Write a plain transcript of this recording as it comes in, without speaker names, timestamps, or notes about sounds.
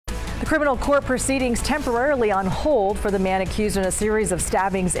The criminal court proceedings temporarily on hold for the man accused in a series of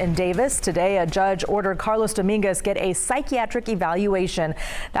stabbings in Davis. Today, a judge ordered Carlos Dominguez get a psychiatric evaluation.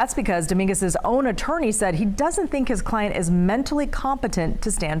 That's because Dominguez's own attorney said he doesn't think his client is mentally competent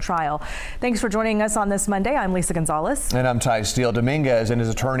to stand trial. Thanks for joining us on this Monday. I'm Lisa Gonzalez. And I'm Ty Steele. Dominguez and his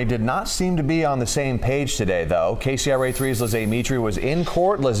attorney did not seem to be on the same page today, though. KCRA 3's Lizzie Mitri was in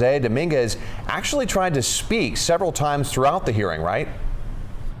court. Lizzie, Dominguez actually tried to speak several times throughout the hearing, right?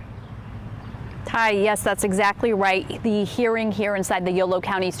 Hi, yes, that's exactly right. The hearing here inside the Yolo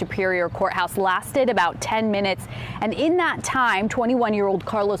County Superior Courthouse lasted about 10 minutes. And in that time, 21-year-old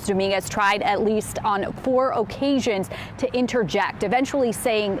Carlos Dominguez tried at least on 4 occasions to interject, eventually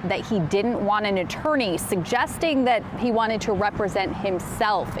saying that he didn't want an attorney, suggesting that he wanted to represent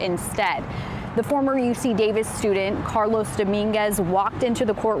himself instead. The former UC Davis student, Carlos Dominguez, walked into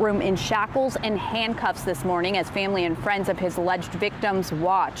the courtroom in shackles and handcuffs this morning as family and friends of his alleged victims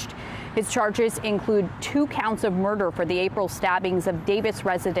watched. His charges include 2 counts of murder for the April stabbings of Davis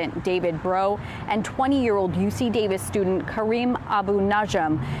resident David Bro and 20-year-old UC Davis student Karim Abu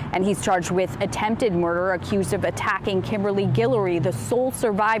Najam. And he's charged with attempted murder, accused of attacking Kimberly Guillory, the sole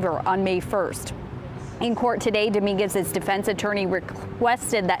survivor, on May 1st. In court today, Dominguez's defense attorney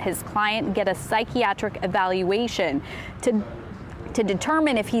requested that his client get a psychiatric evaluation to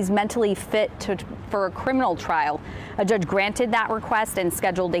determine if he's mentally fit for a criminal trial. A judge granted that request and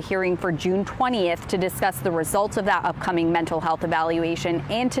scheduled a hearing for June 20th to discuss the results of that upcoming mental health evaluation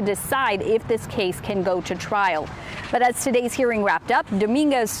and to decide if this case can go to trial. But as today's hearing wrapped up,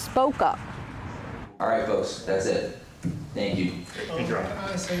 Dominguez spoke up. All right, folks, that's it. Thank you.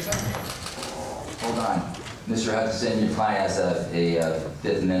 Hold on. Mr. Hutchinson, your client has a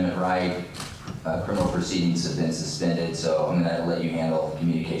Fifth Amendment right. Criminal proceedings have been suspended, so I'm going to let you handle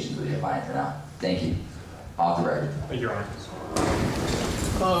communications with your client for now. Thank you. Off the record. Your Honor.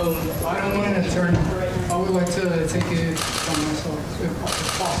 I don't want an attorney. I would like to take it from myself if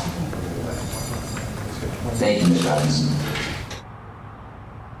possible. Thank you, Mr. Hutchinson.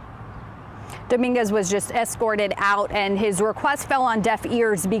 Dominguez was just escorted out, and his request fell on deaf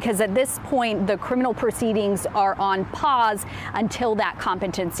ears because at this point the criminal proceedings are on pause until that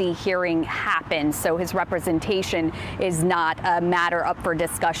competency hearing happens. So his representation is not a matter up for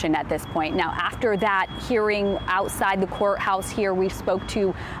discussion at this point. Now, after that hearing outside the courthouse here, we spoke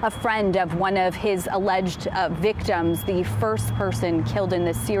to a friend of one of his alleged victims, the first person killed in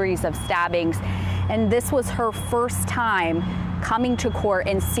this series of stabbings. And this was her first time coming to court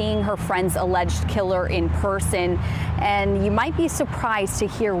and seeing her friend's alleged killer in person. And you might be surprised to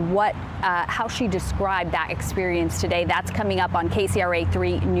hear how she described that experience today. That's coming up on KCRA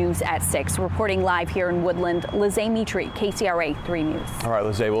 3 News at 6. Reporting live here in Woodland, Lizzie Mitri, KCRA 3 News. All right,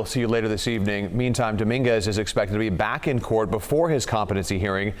 Lizzie, we'll see you later this evening. Meantime, Dominguez is expected to be back in court before his competency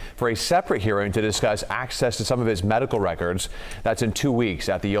hearing for a separate hearing to discuss access to some of his medical records. That's in 2 weeks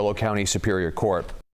at the Yolo County Superior Court.